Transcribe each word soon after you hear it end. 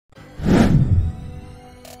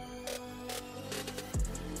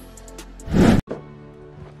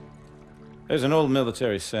There's an old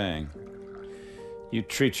military saying. You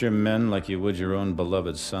treat your men like you would your own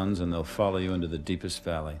beloved sons, and they'll follow you into the deepest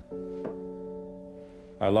valley.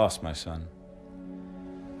 I lost my son,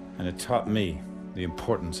 and it taught me the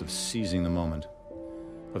importance of seizing the moment,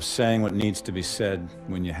 of saying what needs to be said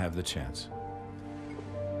when you have the chance.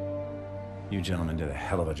 You gentlemen did a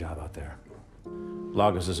hell of a job out there.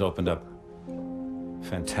 Lagos has opened up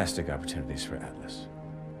fantastic opportunities for Atlas.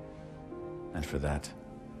 And for that,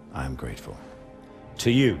 I am grateful.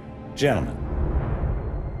 To you, gentlemen.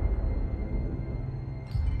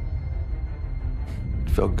 It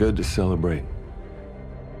felt good to celebrate.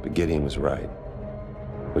 But Gideon was right.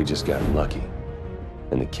 We just got lucky.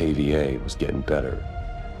 And the KVA was getting better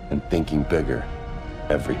and thinking bigger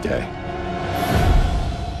every day.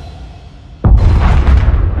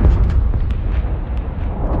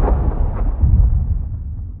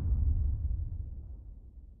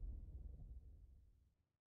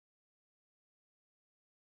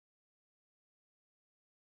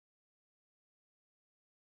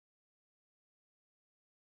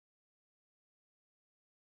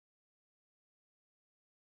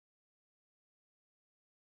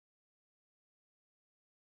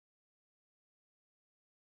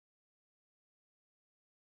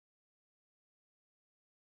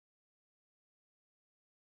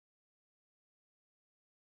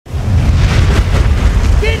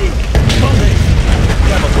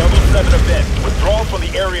 Withdraw from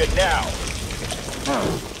the area now.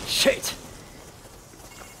 Shit!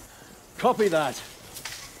 Copy that.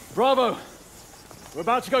 Bravo! We're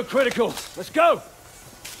about to go critical. Let's go!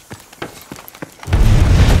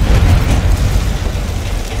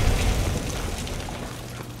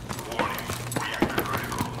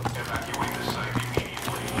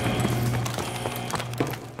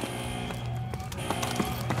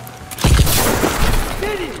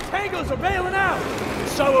 Tangos are bailing out!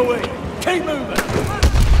 So are we! Keep moving!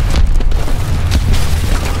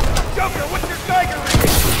 Joker, what's your Tiger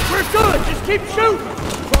reading? We're good! Just keep shooting!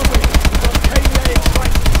 Bobby, we've got KVA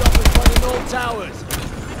fighting stuff in front of North Towers.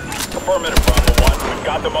 Affirmative, Bravo 1. We've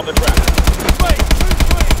got them on the track. Wait,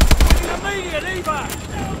 we need immediate evac!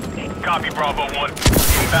 Copy, Bravo 1.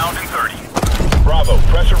 Inbound in 30. Bravo,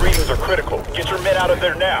 pressure readings are critical. Get your men out of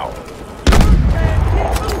there now.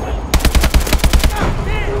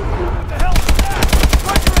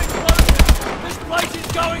 Place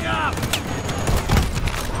is going up!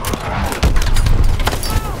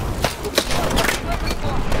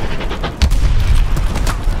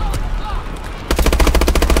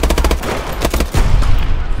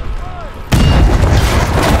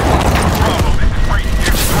 Bravo, this is Brady,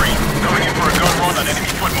 Tier 3. Coming in for a gun run on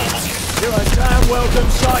enemy foot mobile. You're a damn welcome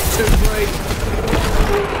sight, 2-3.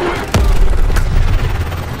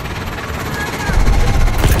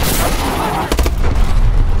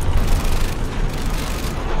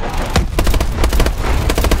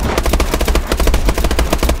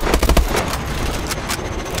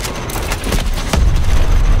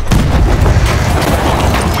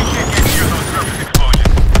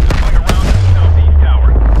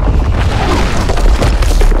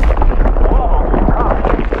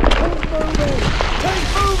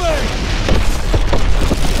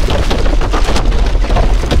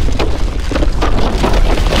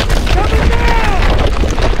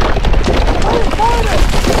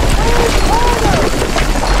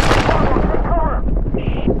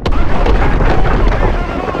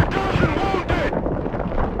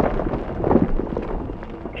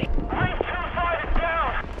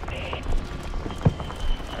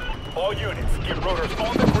 All units, get rotors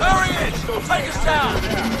on the ground. There he is! Take us down!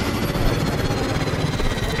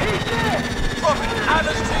 He's dead! Robin,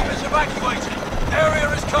 Atlas team is evacuated. Area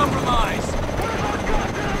is compromised.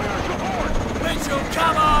 Mitchell,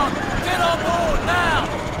 come on! Get on board now!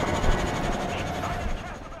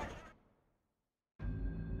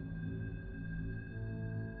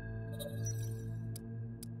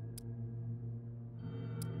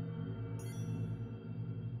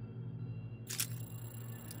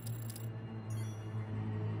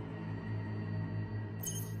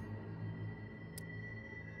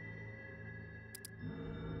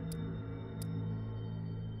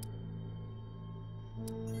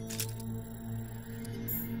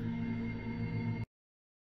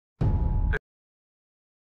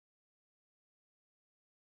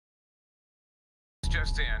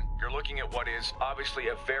 Just in, you're looking at what is obviously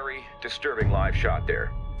a very disturbing live shot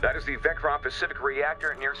there. That is the Vectron Pacific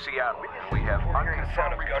reactor near Seattle. We have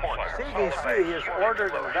unconfirmed reports. CDC has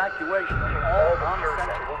ordered an evacuation of all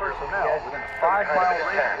non-essential personnel within a 5-mile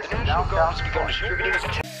radius of downtown.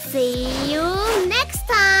 See?